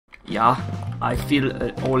Yeah, I feel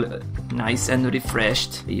all nice and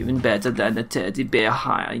refreshed. Even better than a teddy bear,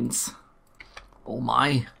 Heinz. Oh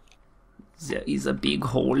my, there is a big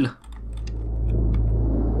hole.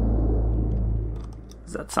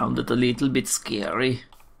 That sounded a little bit scary.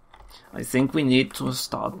 I think we need to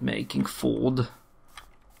start making food.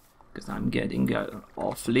 Because I'm getting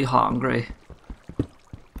awfully hungry.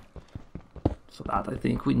 For that I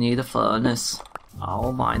think we need a furnace.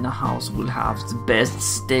 Our miner house will have the best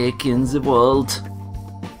steak in the world.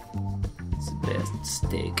 The best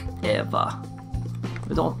steak ever.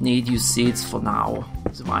 We don't need you seeds for now.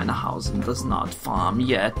 The miner house does not farm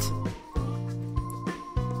yet.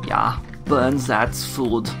 Yeah, burn that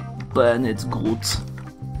food. Burn it good.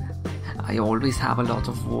 I always have a lot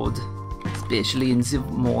of wood. Especially in the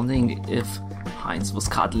morning if Heinz was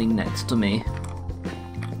cuddling next to me.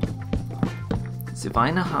 The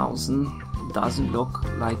Weinerhausen doesn't look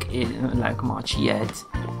like much yet,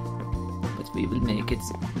 but we will make it.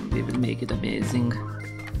 We will make it amazing.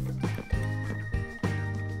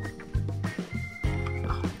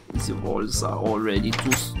 The walls are already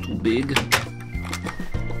too big.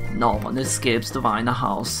 No one escapes the Weiner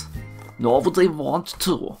house, nor would they want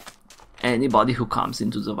to. Anybody who comes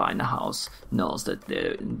into the Weiner house knows that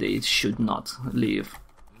they should not leave.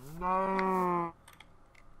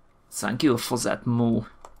 Thank you for that moo.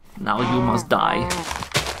 Now you must die.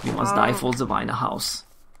 You must die for the Weiner house.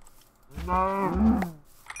 The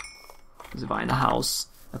Weiner house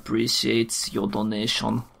appreciates your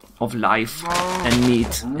donation of life and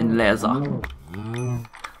meat and leather. Oh,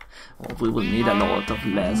 we will need a lot of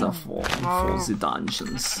leather for the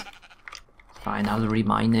dungeons. Fine, I'll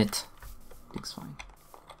remine it. Looks fine.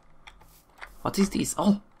 What is this?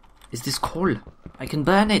 Oh, is this coal? I can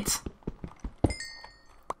burn it.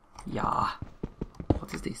 Yeah.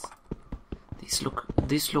 What is this?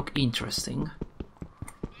 This look interesting.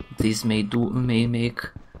 This may make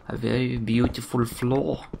a very beautiful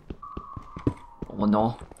floor. Oh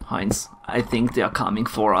no, Heinz, I think they are coming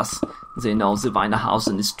for us. They know the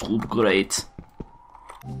Weinerhausen is too great.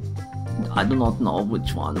 I do not know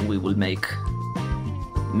which one we will make.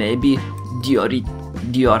 Maybe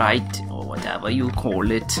diorite or whatever you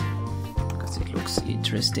call it, because it looks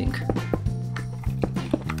interesting.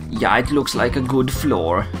 Yeah, it looks like a good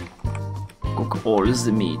floor. Cook all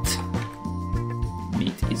the meat.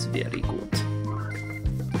 Meat is very good.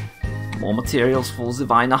 More materials for the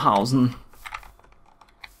Weinerhausen.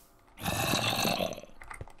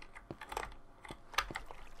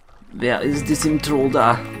 Where is this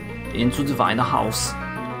intruder into the Weiner house?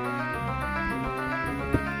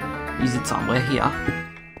 Is it somewhere here?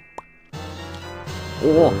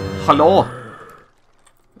 Oh, hello!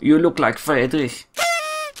 You look like Friedrich.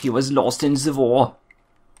 He was lost in the war.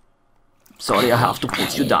 Sorry, I have to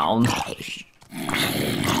put you down.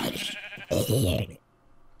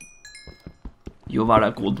 You were a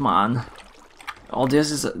good man. Oh,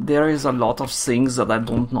 there is a lot of things that I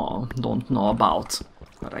don't know about.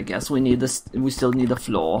 But I guess we still need a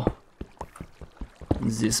floor.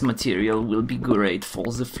 This material will be great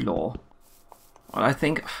for the floor. Well, I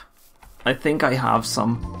think I have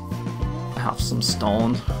some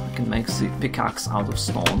stone. I can make the pickaxe out of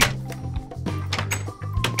stone.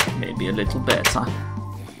 Maybe a little better.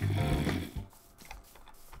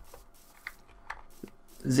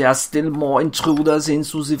 There are still more intruders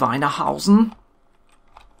into the Weinerhausen.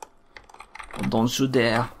 Oh, don't you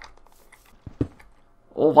dare.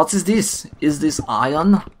 Oh, what is this? Is this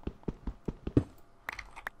iron?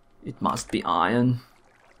 It must be iron.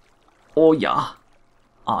 Oh yeah,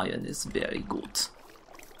 iron is very good.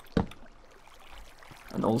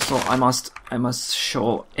 And also I must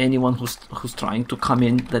show anyone who's trying to come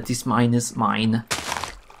in that this mine is mine.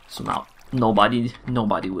 So now nobody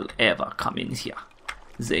will ever come in here.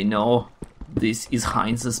 They know this is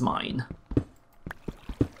Heinz's mine.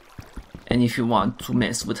 And if you want to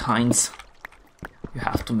mess with Heinz, you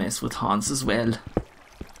have to mess with Hans as well.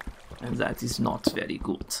 And that is not very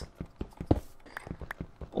good.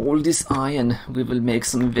 All this iron, we will make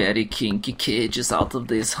some very kinky cages out of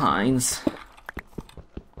this, Heinz.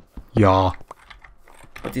 Yeah.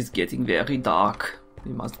 But it's getting very dark.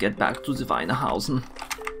 We must get back to the Weinerhausen.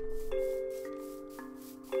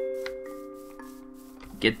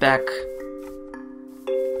 Get back.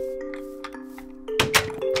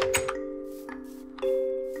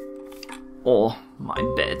 Oh, my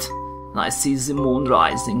bed. I see the moon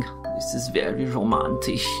rising. This is very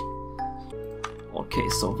romantic. Okay,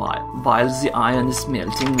 so while the iron is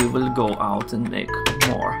melting, we will go out and make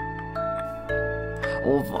more.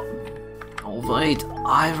 Oh wait,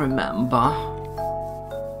 I remember.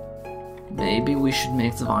 Maybe we should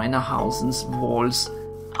make the Weinerhausen's walls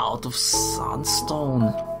out of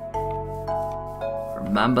sandstone.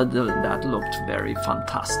 Remember that looked very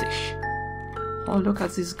fantastic. Oh, look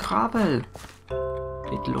at this gravel.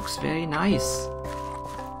 It looks very nice.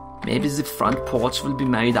 Maybe the front porch will be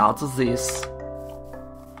made out of this.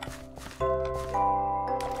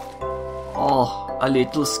 Oh, a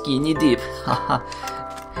little skinny dip. Haha.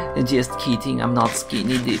 Just kidding, I'm not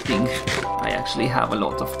skinny dipping. I actually have a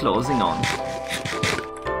lot of clothing on.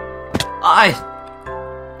 Aye!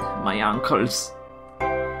 My ankles.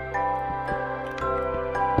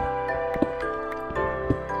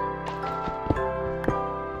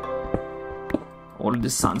 All the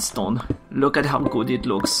sandstone. Look at how good it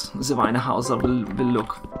looks. The wine house will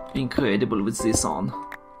look incredible with this on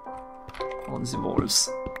the walls.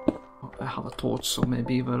 I have a torch, so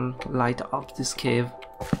maybe we'll light up this cave.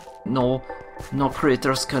 No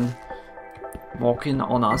critters can walk in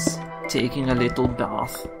on us taking a little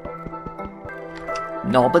bath.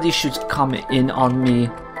 Nobody should come in on me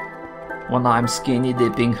when I'm skinny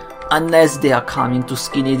dipping, unless they are coming to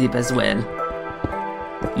skinny dip as well.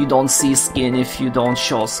 You don't see skin if you don't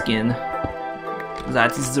show skin.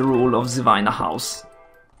 That is the rule of the wine house.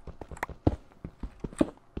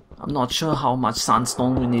 I'm not sure how much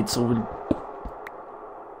sandstone we need, so we'll...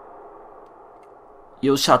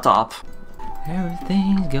 You shut up.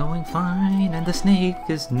 Everything's going fine, and the snake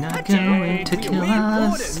is not going to kill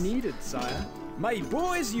us. What is needed, sire. My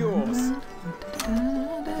boy is yours.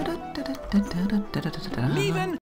 Leaving